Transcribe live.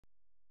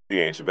The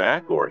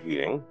HVAC, or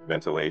heating,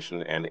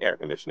 ventilation, and air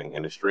conditioning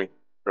industry,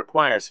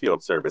 requires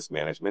field service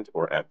management,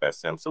 or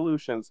FSM,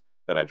 solutions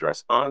that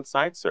address on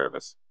site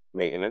service,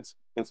 maintenance,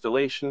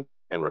 installation,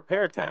 and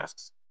repair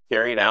tasks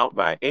carried out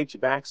by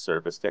HVAC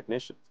service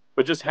technicians.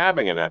 But just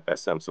having an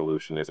FSM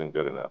solution isn't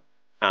good enough.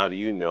 How do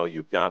you know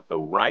you've got the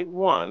right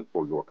one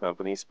for your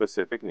company's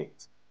specific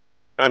needs?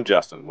 I'm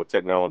Justin with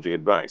Technology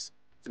Advice.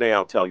 Today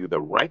I'll tell you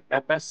the right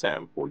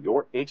FSM for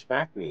your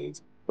HVAC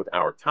needs with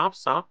our top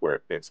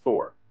software picks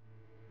for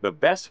the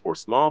best for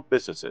small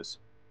businesses,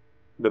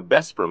 the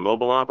best for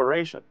mobile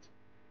operations,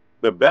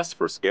 the best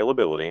for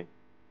scalability,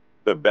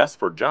 the best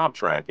for job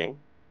tracking,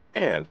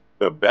 and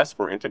the best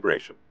for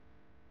integration.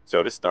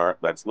 So to start,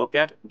 let's look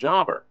at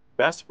Jobber,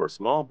 best for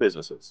small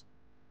businesses.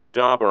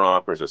 Jobber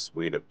offers a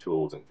suite of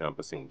tools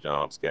encompassing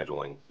job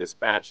scheduling,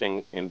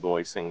 dispatching,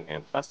 invoicing,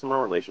 and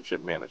customer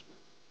relationship management.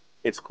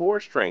 Its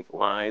core strength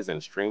lies in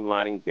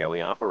streamlining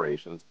daily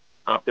operations,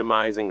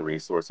 optimizing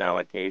resource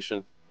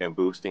allocation, and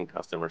boosting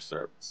customer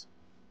service.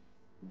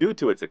 Due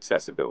to its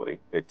accessibility,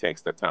 it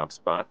takes the top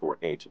spot for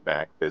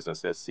HVAC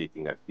businesses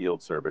seeking a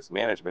field service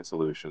management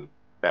solution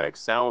that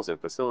excels in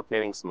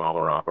facilitating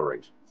smaller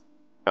operations.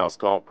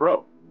 Housecall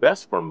Pro,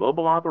 best for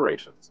mobile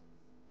operations.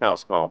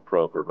 Housecall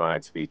Pro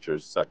provides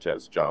features such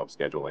as job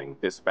scheduling,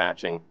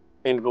 dispatching,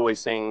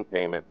 invoicing,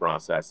 payment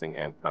processing,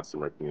 and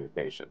customer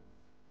communication.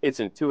 Its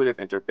intuitive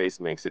interface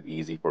makes it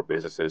easy for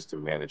businesses to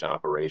manage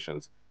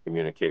operations,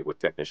 communicate with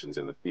technicians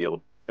in the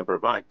field, and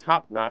provide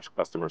top-notch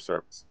customer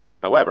service.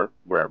 However,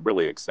 where it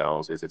really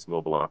excels is its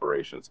mobile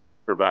operations,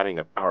 providing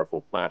a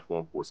powerful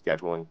platform for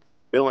scheduling,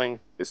 billing,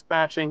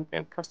 dispatching,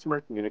 and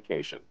customer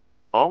communication,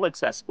 all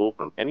accessible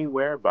from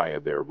anywhere via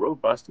their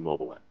robust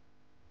mobile app.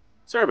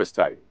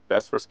 ServiceTitan,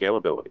 best for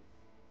scalability.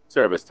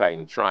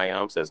 ServiceTitan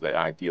triumphs as the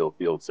ideal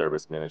field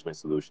service management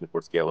solution for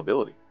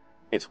scalability.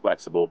 Its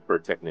flexible per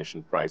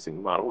technician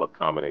pricing model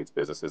accommodates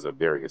businesses of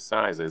various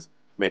sizes,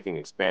 making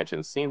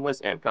expansion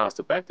seamless and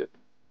cost-effective.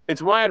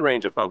 Its wide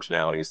range of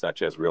functionalities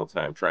such as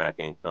real-time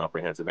tracking,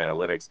 comprehensive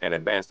analytics, and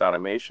advanced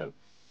automation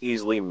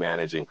easily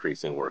manage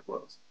increasing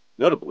workloads.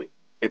 Notably,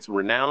 it's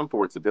renowned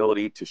for its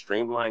ability to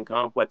streamline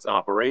complex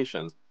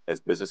operations as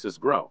businesses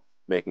grow,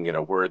 making it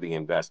a worthy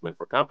investment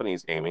for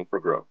companies aiming for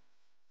growth.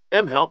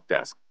 mHelp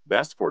Desk,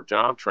 best for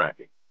job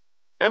tracking.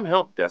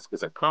 mHelp Desk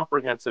is a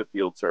comprehensive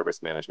field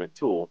service management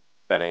tool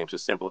that aims to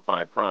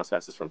simplify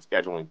processes from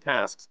scheduling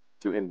tasks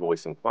to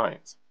invoicing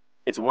clients.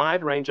 Its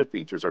wide range of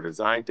features are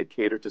designed to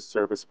cater to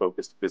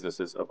service-focused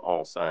businesses of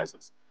all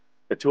sizes.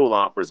 The tool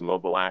offers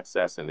mobile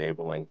access,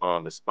 enabling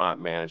on-the-spot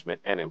management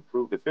and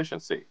improved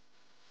efficiency.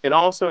 It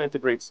also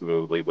integrates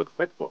smoothly with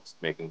QuickBooks,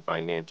 making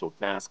financial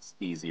tasks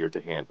easier to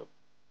handle.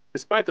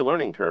 Despite the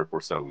learning curve for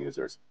some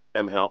users,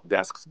 mHelp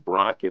Desk's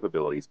broad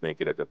capabilities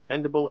make it a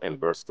dependable and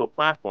versatile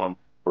platform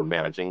for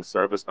managing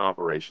service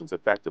operations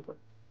effectively.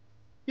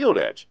 Field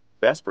Edge,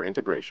 best for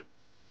integration.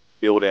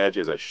 Field Edge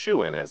is a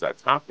shoo-in as a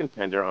top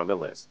contender on the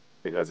list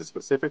because it's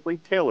specifically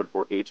tailored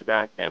for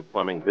HVAC and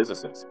plumbing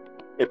businesses.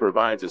 It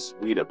provides a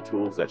suite of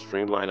tools that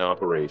streamline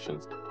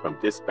operations from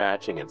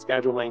dispatching and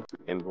scheduling to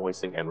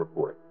invoicing and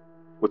reporting.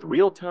 With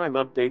real-time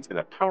updates and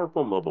a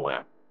powerful mobile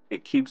app,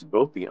 it keeps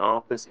both the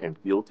office and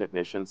field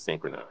technicians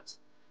synchronized.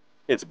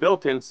 Its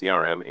built-in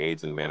CRM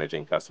aids in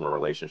managing customer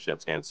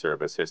relationships and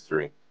service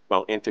history,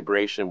 while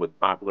integration with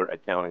popular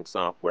accounting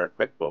software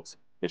QuickBooks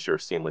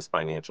ensures seamless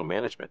financial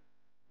management.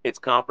 It's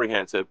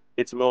comprehensive,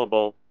 it's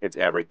mobile, it's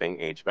everything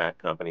HVAC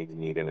companies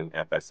need in an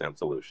FSM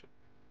solution.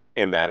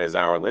 And that is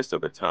our list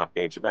of the top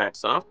HVAC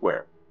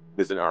software.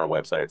 Visit our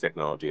website at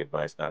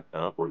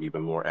technologyadvice.com for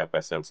even more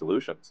FSM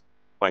solutions.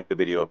 Like the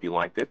video if you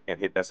liked it, and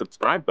hit that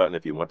subscribe button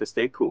if you want to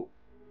stay cool.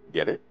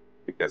 Get it?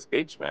 Because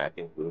HVAC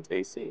includes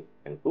AC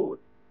and cooling.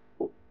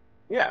 Cool.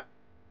 Yeah.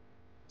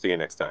 See you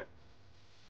next time.